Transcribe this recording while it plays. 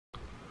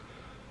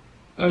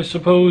I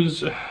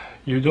suppose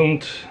you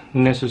don't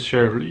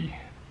necessarily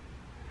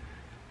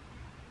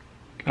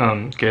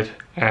get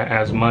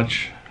as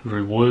much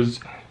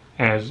rewards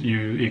as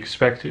you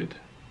expected,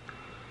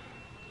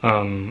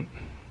 even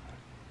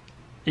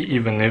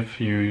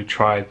if you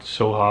tried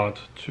so hard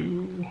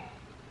to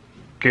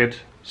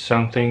get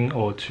something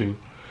or to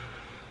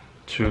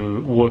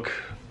work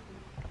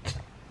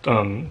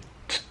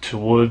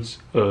towards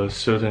a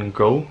certain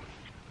goal,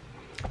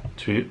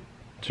 to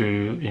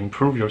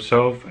improve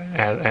yourself,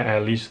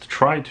 at least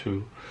try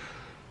to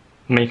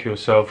make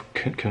yourself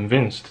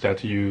convinced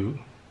that you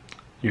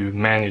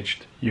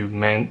managed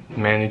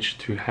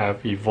to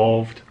have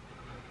evolved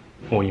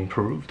or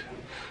improved.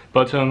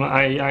 But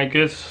I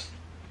guess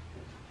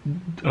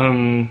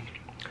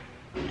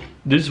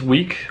this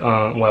week,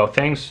 well,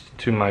 thanks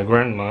to my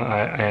grandma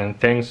and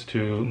thanks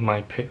to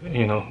my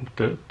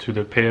to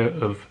the pair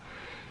of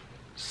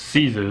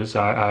scissors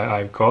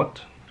I've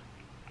got,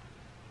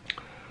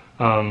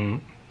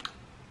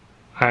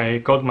 I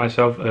got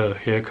myself a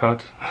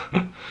haircut.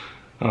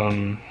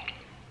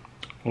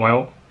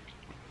 Well,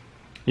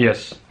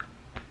 yes,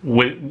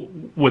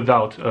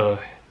 without a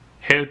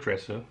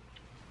hairdresser.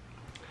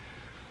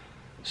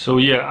 So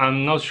yeah,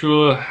 I'm not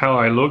sure how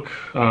I look,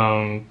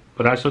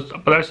 but I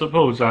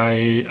suppose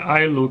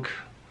I look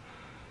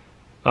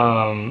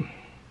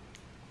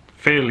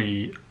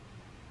fairly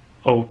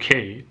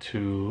okay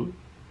to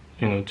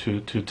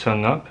to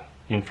turn up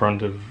in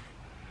front of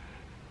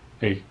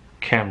a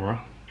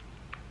camera.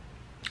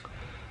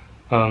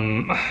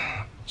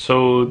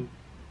 So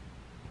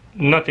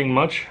nothing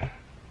much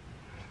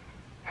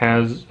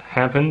has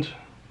happened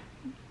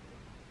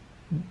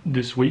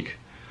this week.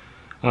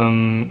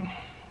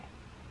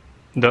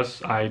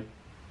 Thus, I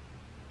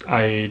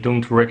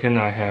don't reckon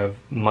I have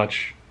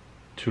much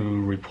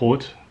to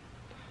report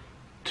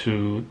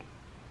to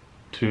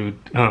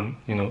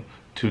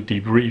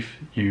debrief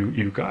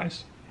you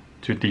guys,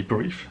 to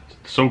debrief,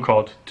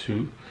 so-called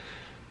to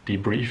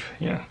debrief.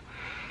 Yeah,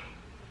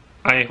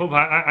 I hope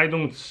I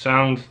don't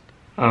sound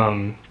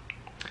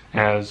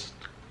as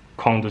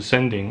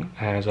condescending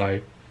as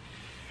I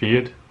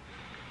feared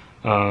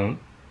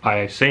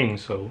by saying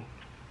so.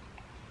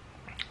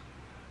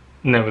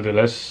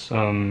 Nevertheless,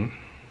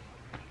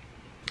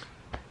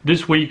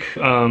 this week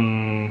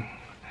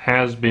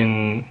has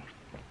been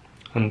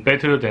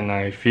better than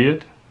I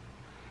feared,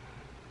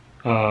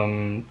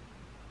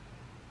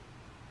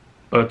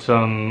 but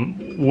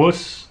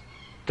worse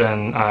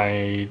than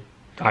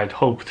I'd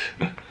hoped.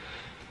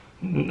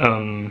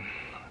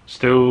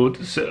 Still,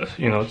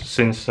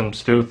 since I'm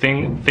still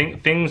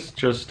things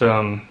just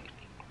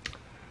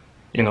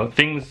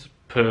things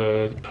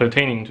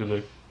pertaining to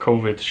the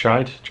COVID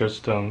shite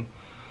just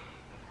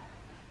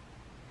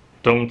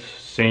don't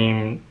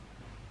seem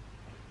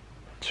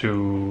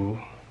to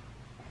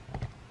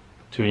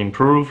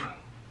improve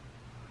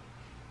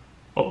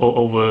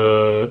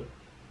over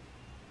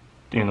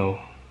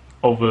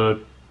over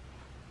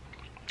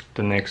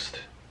the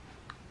next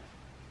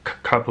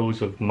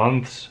couples of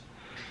months.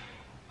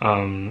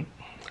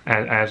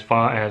 As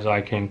far as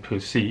I can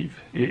perceive,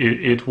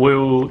 it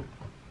will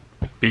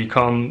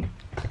become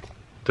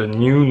the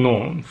new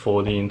norm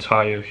for the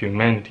entire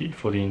humanity,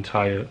 for the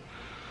entire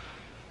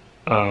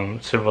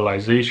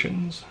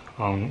civilizations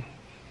on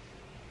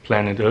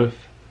planet Earth.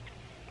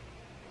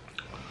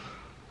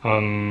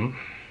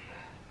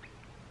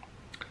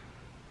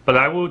 But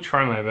I will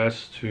try my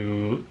best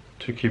to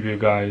keep you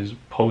guys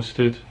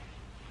posted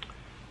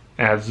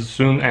as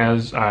soon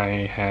as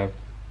I have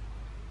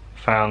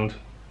found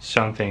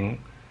something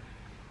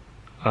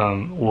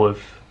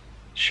worth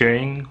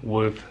sharing,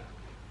 worth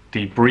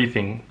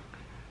debriefing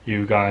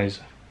you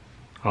guys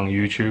on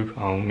YouTube,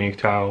 on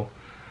MGTOW.tv,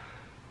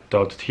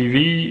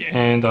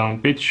 and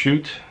on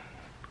BitChute,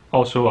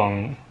 also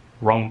on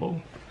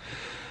Rumble,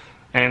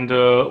 and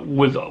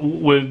with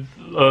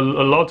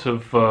a lot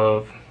of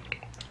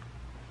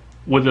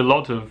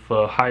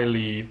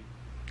highly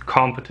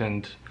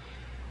competent,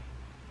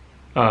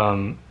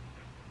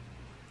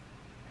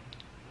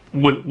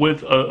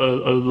 with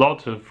a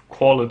lot of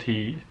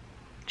quality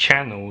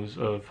channels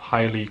of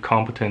highly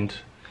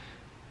competent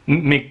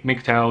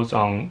MGTOWs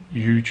on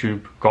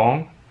YouTube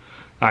gone.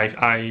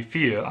 I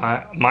fear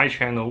my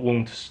channel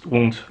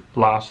won't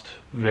last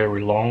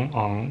very long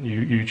on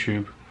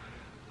YouTube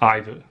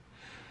either.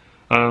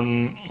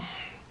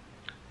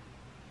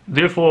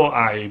 Therefore,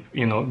 I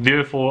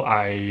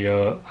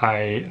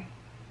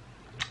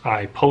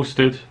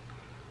posted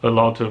a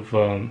lot of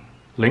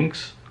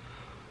links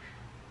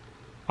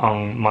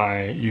on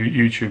my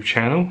YouTube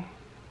channel,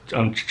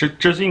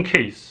 just in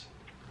case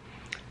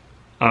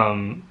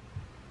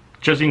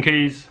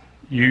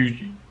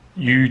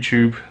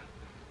YouTube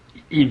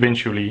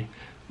eventually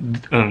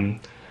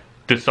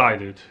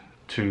decided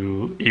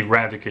to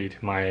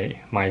eradicate my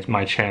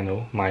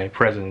channel, my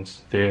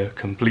presence there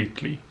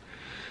completely.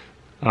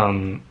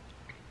 Well,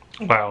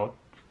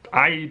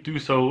 I do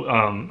so.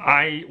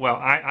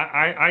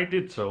 I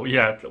did so.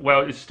 Yeah.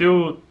 Well, it's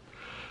still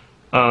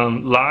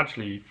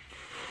largely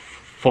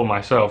for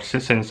myself,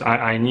 since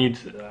I need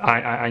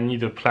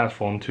a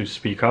platform to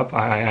speak up.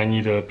 I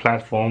need a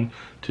platform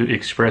to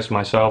express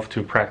myself,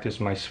 to practice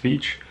my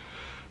speech,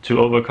 to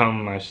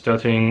overcome my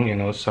stuttering, you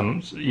know,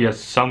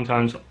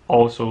 sometimes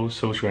also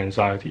social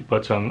anxiety.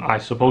 But I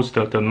suppose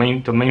that the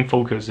main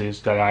focus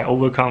is that I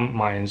overcome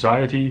my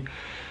anxiety,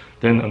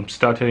 then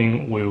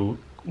stuttering will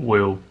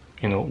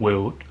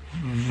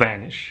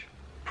vanish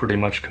pretty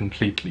much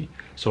completely,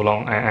 so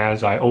long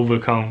as I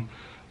overcome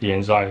the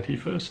anxiety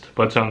first.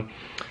 But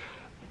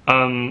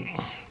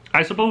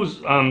I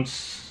suppose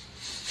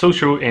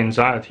social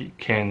anxiety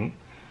can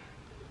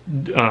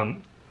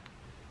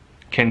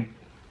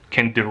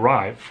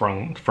derive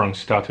from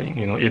stuttering.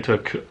 You know,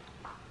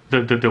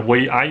 the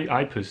way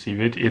I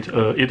perceive it,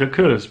 it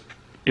occurs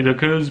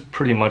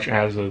pretty much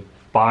as a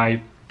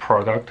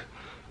byproduct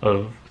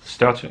of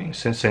stuttering.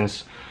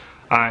 Since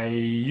I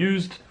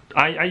used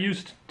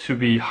to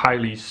be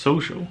highly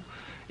social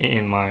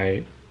in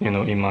my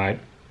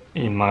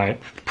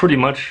pretty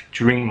much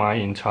during my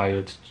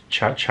entire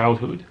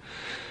childhood.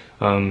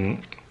 You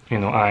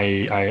know,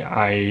 I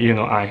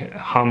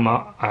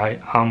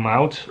hung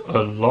out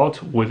a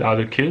lot with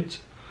other kids.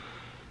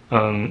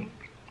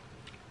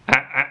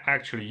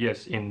 Actually,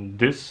 yes, in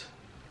this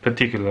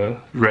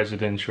particular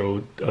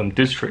residential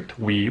district,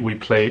 we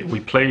played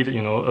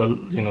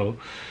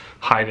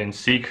hide and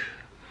seek,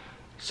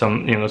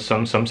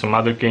 some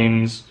other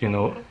games,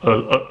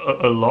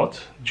 a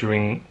lot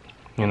during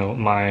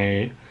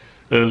my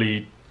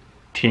early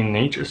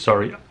teenage.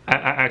 Sorry,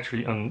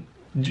 actually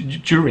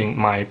during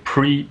my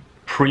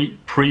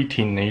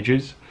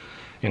pre-teenagers,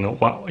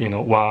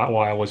 while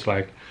I was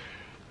like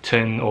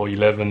 10 or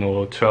 11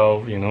 or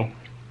 12,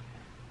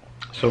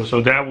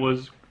 so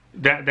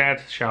that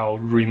shall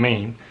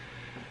remain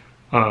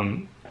the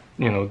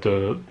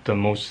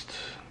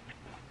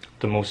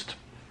most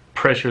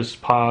precious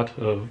part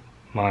of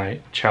my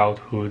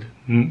childhood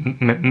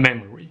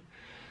memory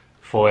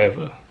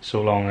forever,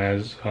 so long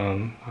as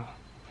I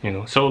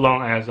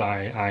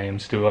am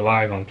still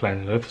alive on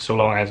planet Earth, so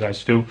long as I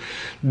still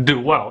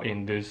dwell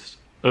in this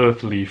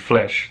earthly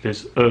flesh,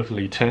 this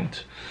earthly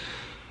tent.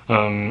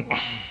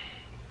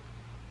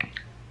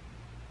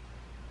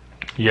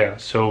 Yeah,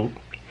 so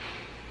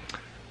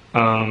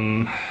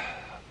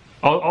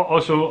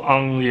also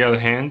on the other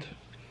hand,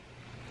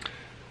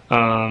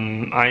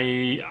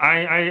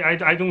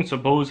 I don't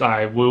suppose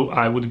I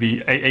would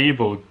be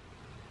able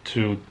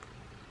to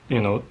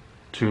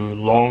to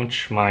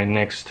launch my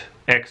next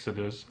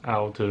exodus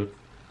out of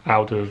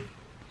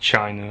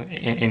China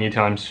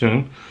anytime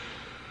soon.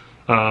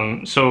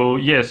 So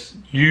yes,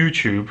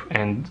 YouTube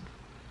and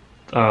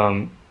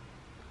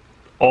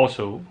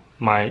also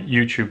my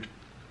YouTube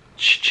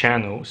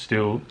channel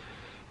still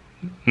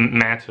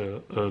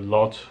matter a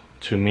lot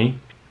to me.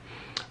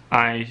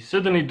 I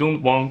certainly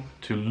don't want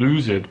to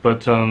lose it,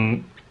 but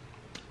in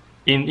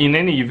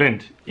any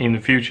event in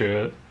the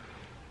future,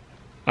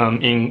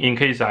 in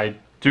case I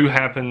do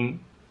happen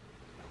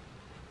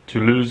to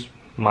lose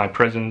my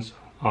presence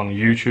on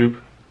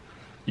YouTube,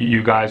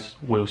 you guys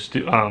will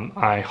still,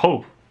 I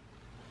hope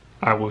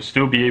I will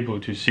still be able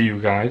to see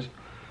you guys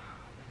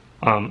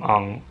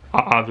on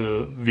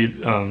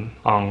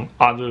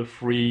other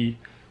free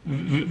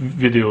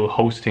video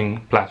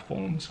hosting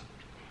platforms,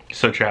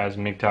 such as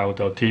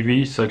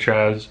MGTOW.tv, such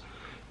as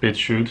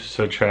BitChute,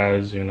 such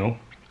as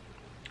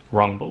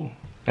Rumble,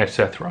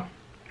 etc.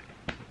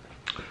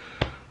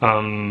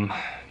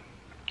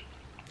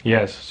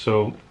 Yes,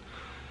 so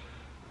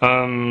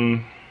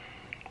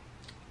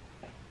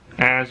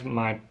as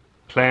my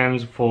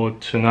plans for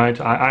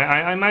tonight,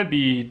 I might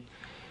be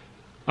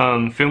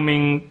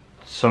filming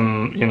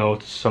some more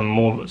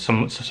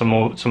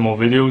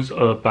videos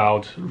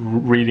about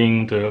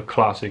reading the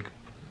classic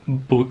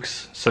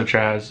books, such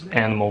as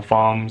Animal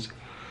Farms,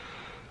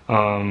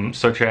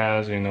 such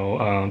as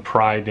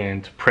Pride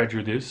and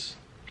Prejudice.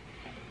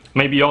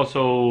 Maybe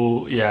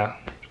also, yeah,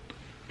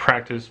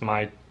 practice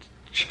my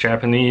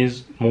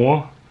Japanese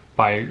more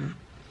by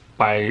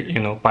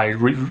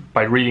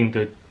reading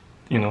the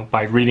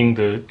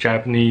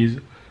Japanese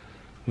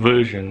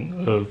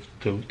version of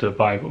the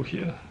Bible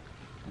here.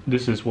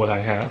 This is what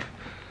I have.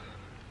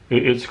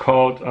 It's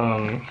called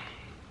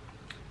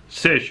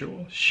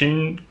Seisho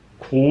Shin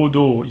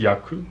Kyodo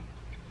Yaku.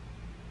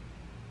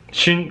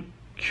 Shin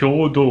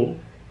Kyodo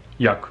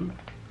Yaku.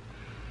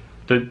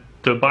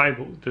 The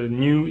Bible, the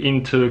New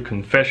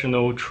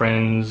Interconfessional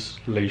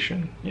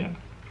Translation. Yeah.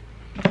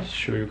 I'll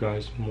show you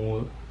guys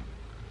a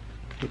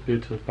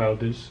bit about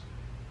this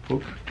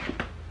book.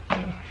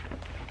 Yeah.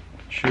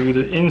 Show you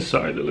the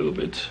inside a little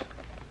bit.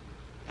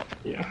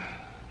 Yeah.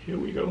 Here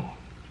we go.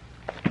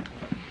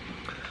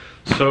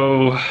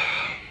 So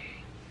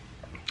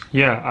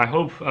yeah, I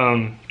hope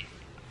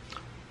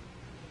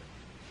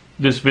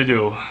this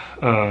video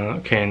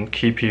can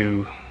keep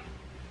you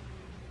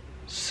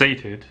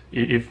sated,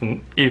 if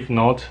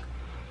not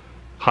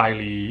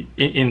highly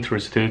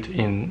interested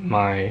in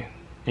my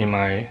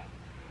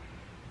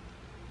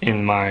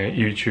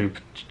YouTube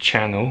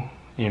channel,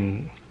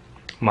 in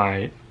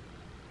my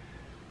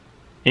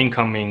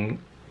incoming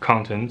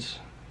contents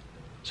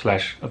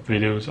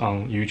videos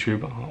on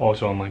YouTube,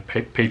 also on my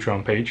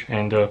Patreon page,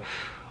 and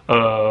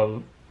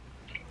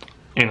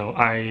you know,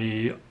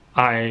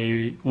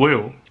 I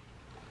will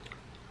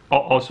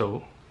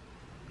also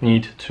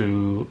need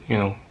to, you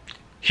know,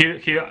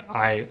 here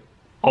I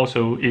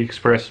also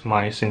express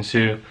my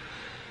sincere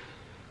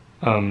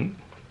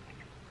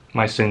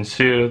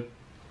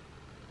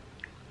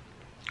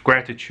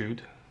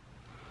gratitude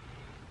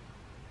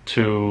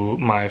to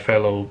my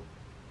fellow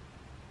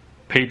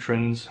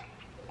patrons,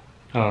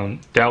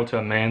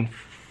 Delta Man,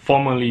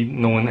 formerly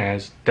known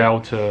as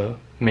Delta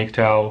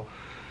MGTOW,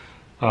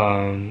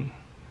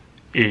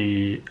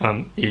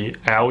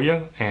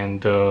 Alia,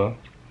 and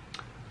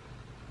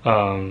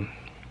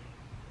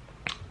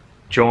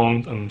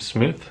John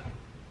Smith.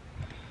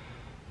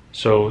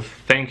 So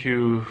thank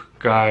you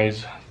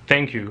guys,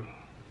 thank you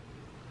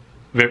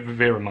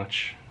very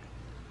much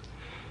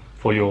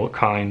for your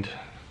kind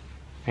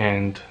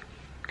and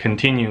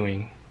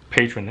continuing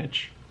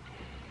patronage.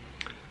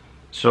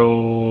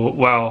 So,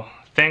 well,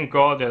 thank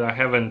God that I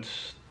haven't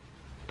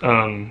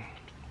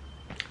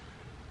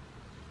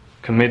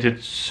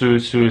committed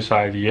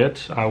suicide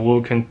yet. I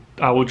will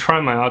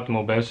try my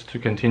utmost best to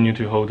continue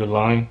to hold the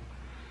line.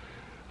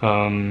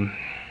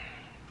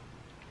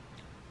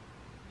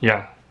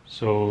 Yeah,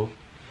 so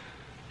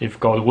if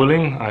God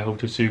willing, I hope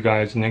to see you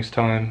guys next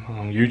time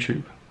on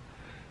YouTube.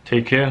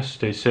 Take care,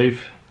 stay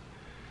safe,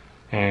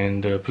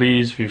 and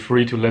please feel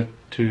free to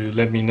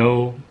let me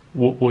know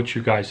what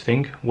you guys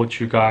think, what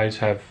you guys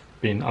have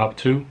been up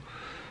to,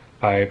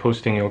 by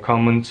posting your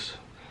comments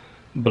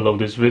below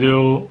this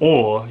video,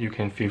 or you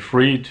can feel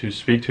free to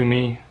speak to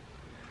me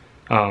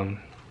on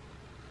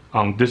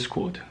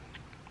Discord.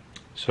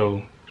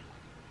 So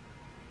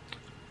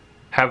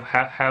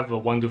have a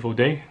wonderful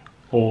day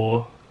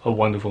or a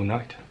wonderful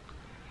night.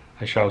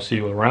 I shall see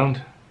you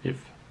around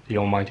if the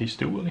Almighty is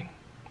still willing.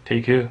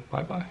 Take care,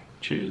 bye bye,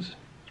 cheers.